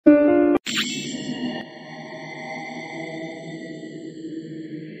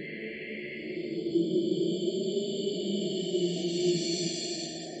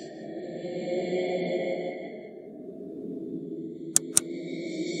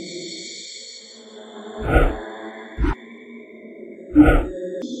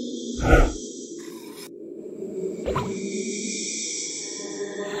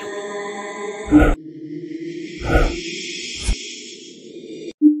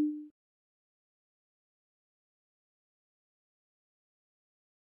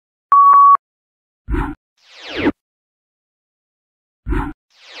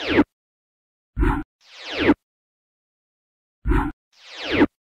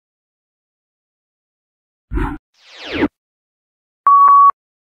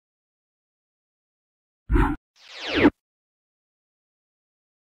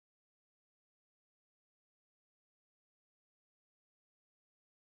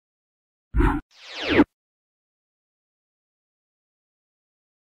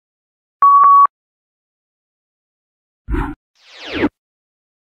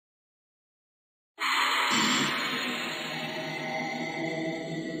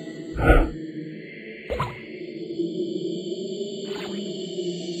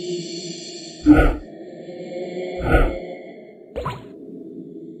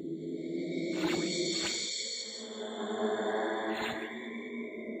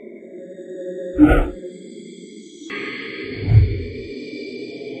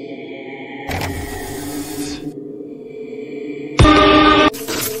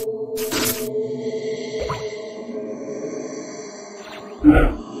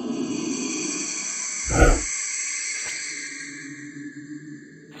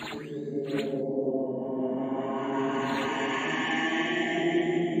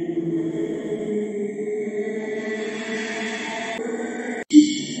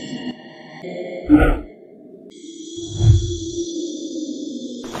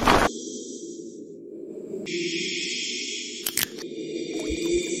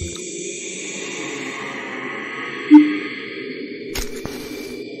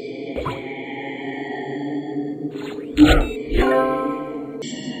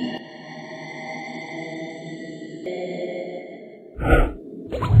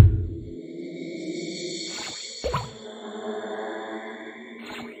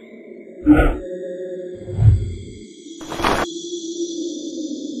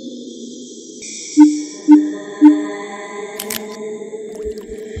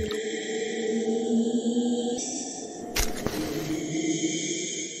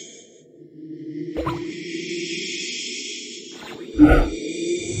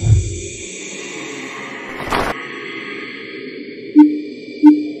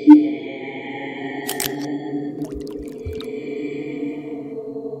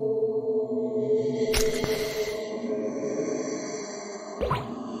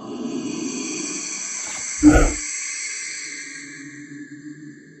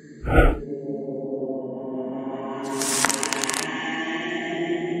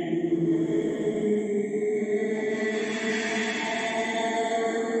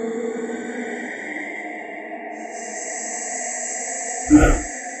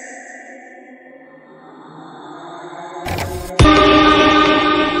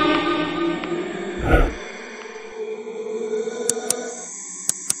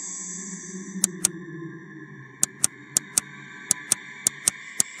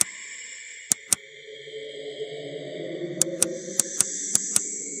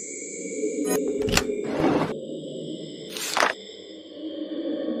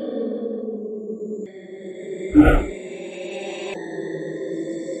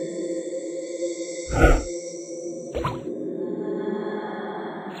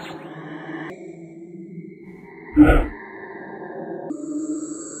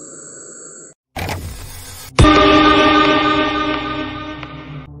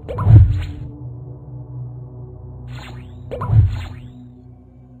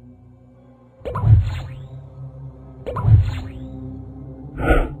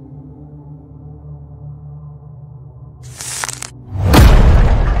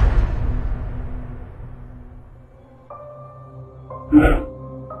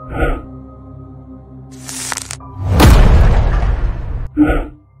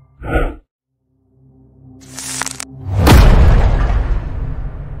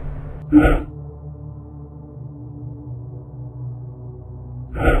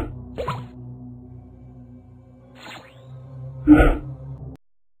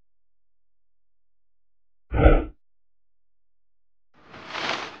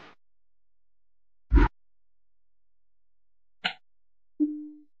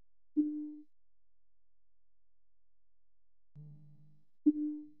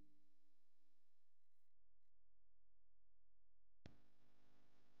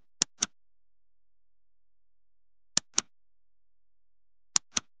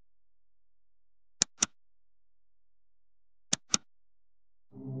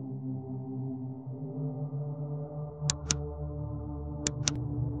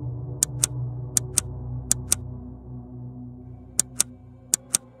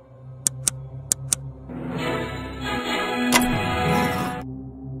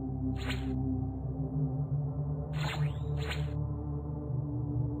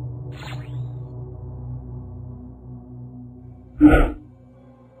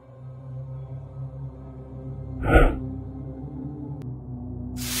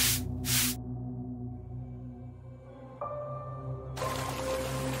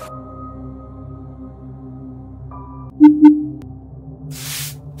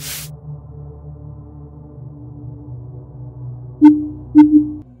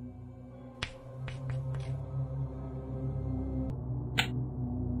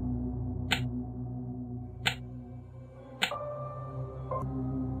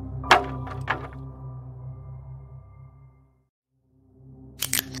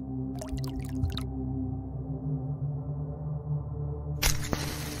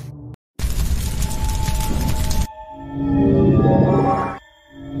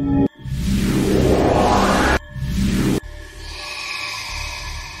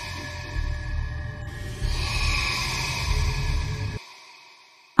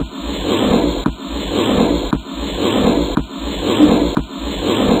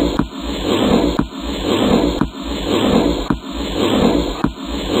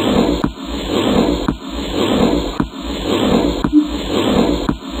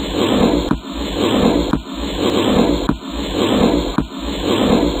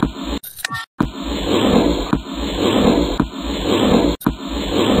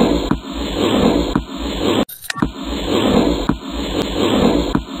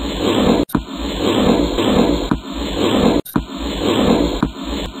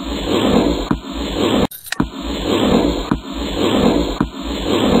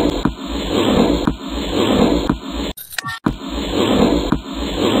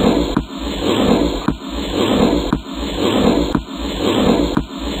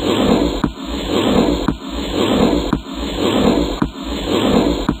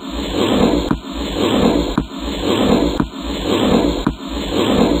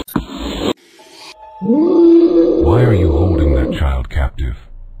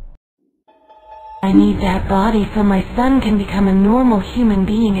I need that body so my son can become a normal human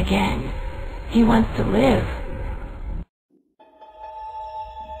being again. He wants to live.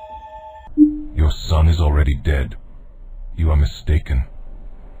 Your son is already dead. You are mistaken.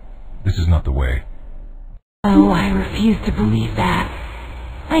 This is not the way. Oh, I refuse to believe that.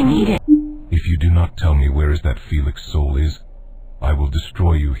 I need it. If you do not tell me where is that Felix soul is, I will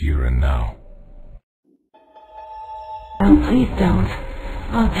destroy you here and now. Oh, please don't.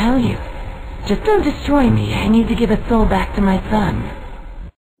 I'll tell you. Just don't destroy me. I need to give a soul back to my son.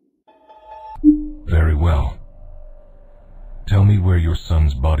 Very well. Tell me where your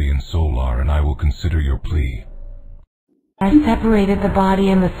son's body and soul are, and I will consider your plea. I've separated the body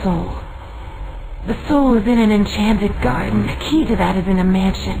and the soul. The soul is in an enchanted garden. The key to that is in a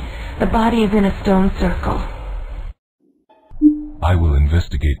mansion. The body is in a stone circle. I will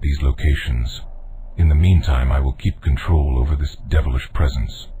investigate these locations. In the meantime, I will keep control over this devilish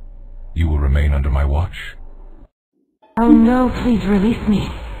presence. You will remain under my watch. Oh no, please release me.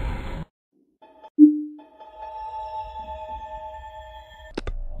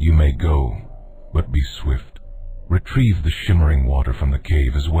 You may go, but be swift. Retrieve the shimmering water from the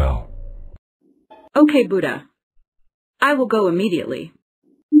cave as well. Okay, Buddha. I will go immediately.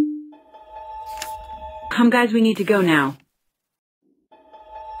 Come guys, we need to go now.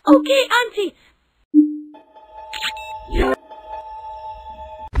 Okay, Auntie.